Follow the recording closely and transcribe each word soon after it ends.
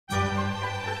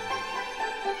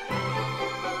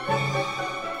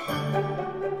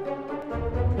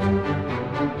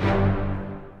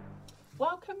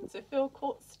Phil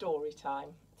Court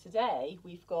Storytime. Today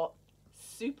we've got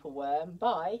Superworm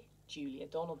by Julia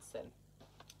Donaldson.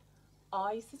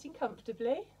 Are you sitting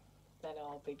comfortably? Then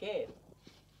I'll begin.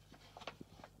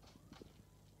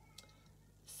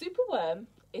 Superworm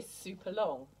is super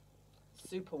long.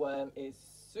 Superworm is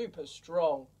super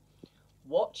strong.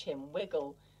 Watch him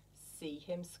wiggle, see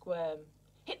him squirm.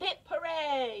 Hip hip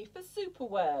hooray for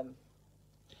Superworm!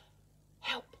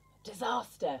 Help!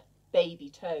 Disaster! Baby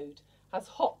Toad has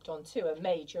hopped onto a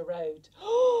major road.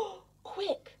 Oh,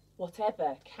 quick!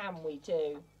 Whatever can we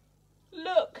do?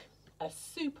 Look! A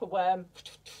superworm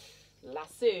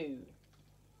lasso.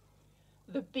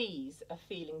 The bees are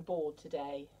feeling bored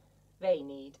today. They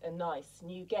need a nice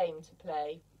new game to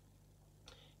play.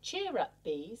 Cheer up,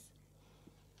 bees.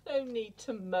 No need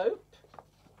to mope.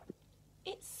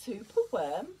 It's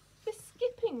Superworm, the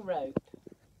skipping rope.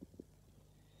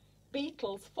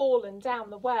 Beetle's fallen down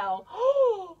the well.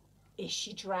 Oh! Is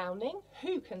she drowning?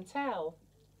 Who can tell?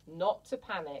 Not to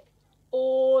panic.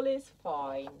 All is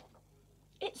fine.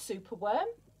 It's Superworm,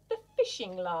 the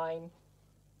fishing line.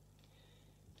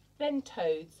 Then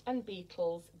toads and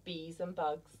beetles, bees and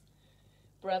bugs,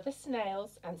 brother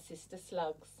snails and sister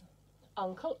slugs,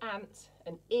 uncle ant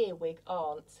and earwig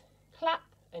aunt, clap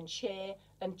and cheer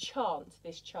and chant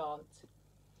this chant.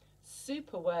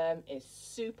 Superworm is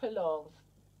super long.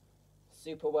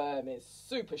 Superworm is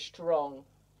super strong.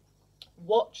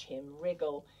 Watch him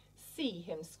wriggle, see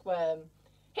him squirm.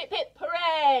 Hip hip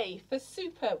hooray for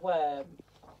Superworm!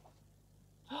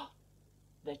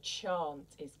 The chant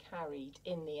is carried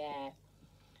in the air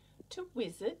to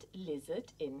Wizard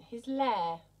Lizard in his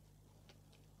lair.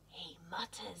 He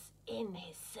mutters in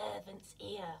his servant's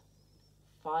ear,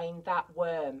 find that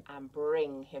worm and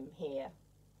bring him here.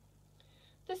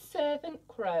 The servant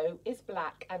crow is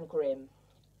black and grim.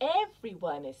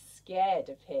 Everyone is scared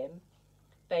of him.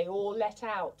 They all let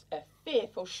out a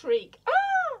fearful shriek,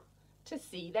 ah! To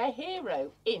see their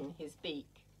hero in his beak.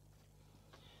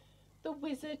 The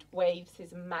wizard waves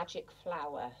his magic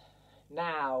flower.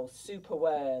 Now,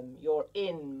 Superworm, you're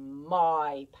in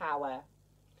my power.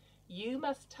 You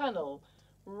must tunnel,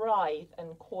 writhe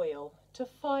and coil to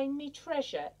find me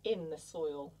treasure in the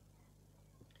soil.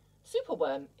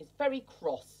 Superworm is very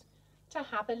cross to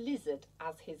have a lizard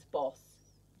as his boss.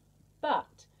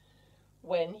 But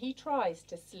when he tries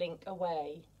to slink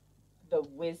away, the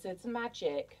wizard's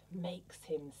magic makes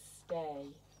him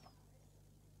stay.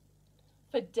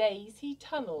 For days he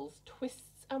tunnels,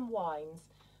 twists and winds,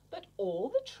 but all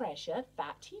the treasure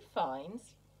that he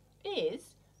finds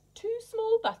is 2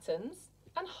 small buttons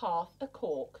and half a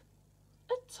cork,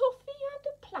 a toffee and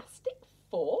a plastic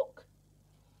fork.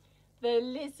 The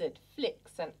lizard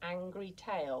flicks an angry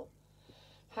tail.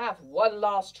 Have one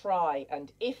last try,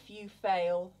 and if you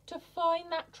fail to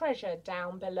find that treasure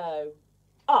down below,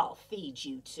 I'll feed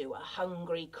you to a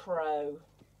hungry crow.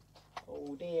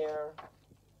 Oh dear.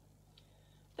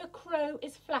 The crow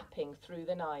is flapping through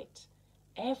the night.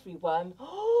 Everyone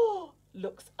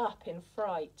looks up in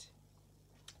fright.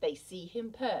 They see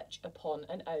him perch upon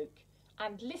an oak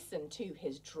and listen to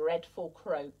his dreadful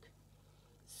croak.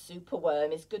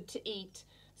 Superworm is good to eat.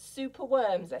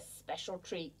 Superworm's a special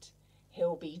treat.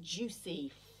 He'll be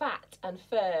juicy, fat and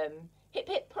firm. Hip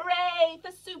hip hooray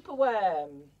for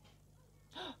Superworm!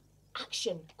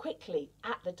 Action quickly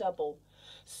at the double.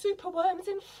 Superworm's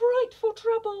in frightful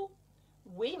trouble.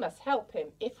 We must help him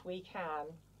if we can.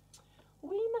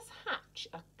 We must hatch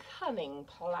a cunning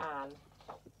plan.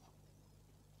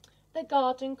 The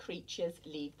garden creatures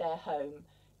leave their home,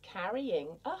 carrying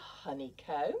a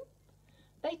honeycomb.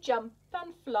 They jump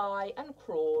and fly and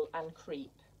crawl and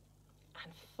creep,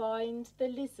 and find the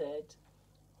lizard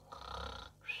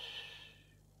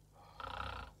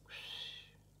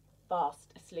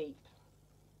fast asleep.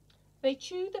 They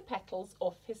chew the petals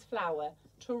off his flower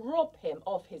to rob him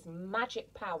of his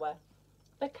magic power.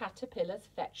 The caterpillars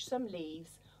fetch some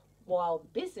leaves, while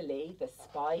busily the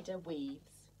spider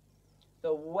weaves.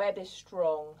 The web is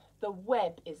strong, the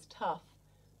web is tough,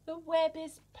 the web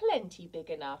is plenty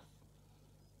big enough.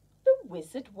 The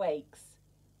wizard wakes.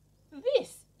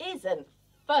 This isn't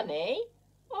funny.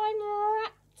 I'm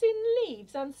wrapped in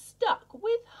leaves and stuck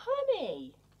with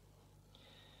honey.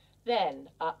 Then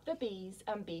up the bees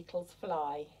and beetles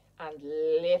fly and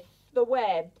lift the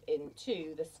web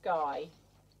into the sky.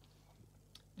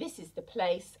 This is the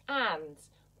place, and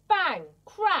bang,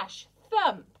 crash,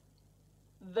 thump,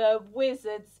 the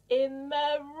wizard's in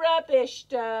the rubbish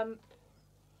dump.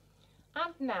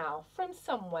 And now from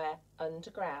somewhere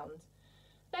underground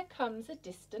there comes a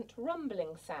distant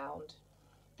rumbling sound.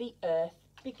 The earth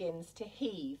begins to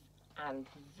heave, and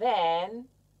then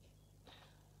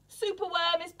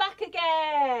Superworm is back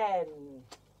again.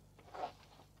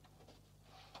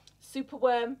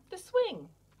 Superworm, the swing,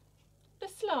 the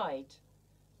slide,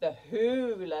 the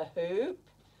hula hoop,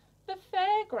 the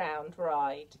fairground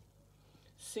ride.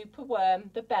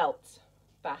 Superworm, the belt,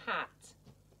 the hat,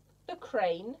 the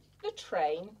crane, the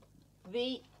train,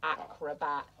 the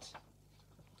acrobat.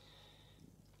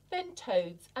 Then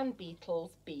toads and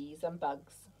beetles, bees and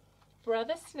bugs,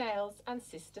 brother snails and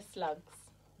sister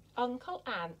slugs, uncle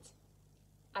ant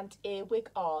and earwig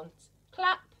aunt,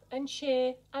 clap and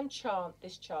cheer and chant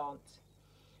this chant.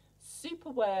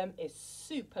 Superworm is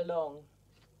super long.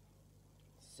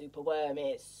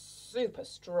 Superworm is super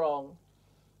strong.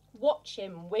 Watch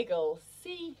him wiggle,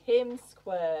 see him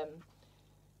squirm.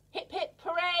 Hip hip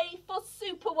hooray for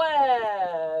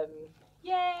Superworm!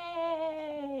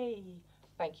 Yay!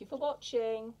 Thank you for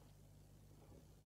watching.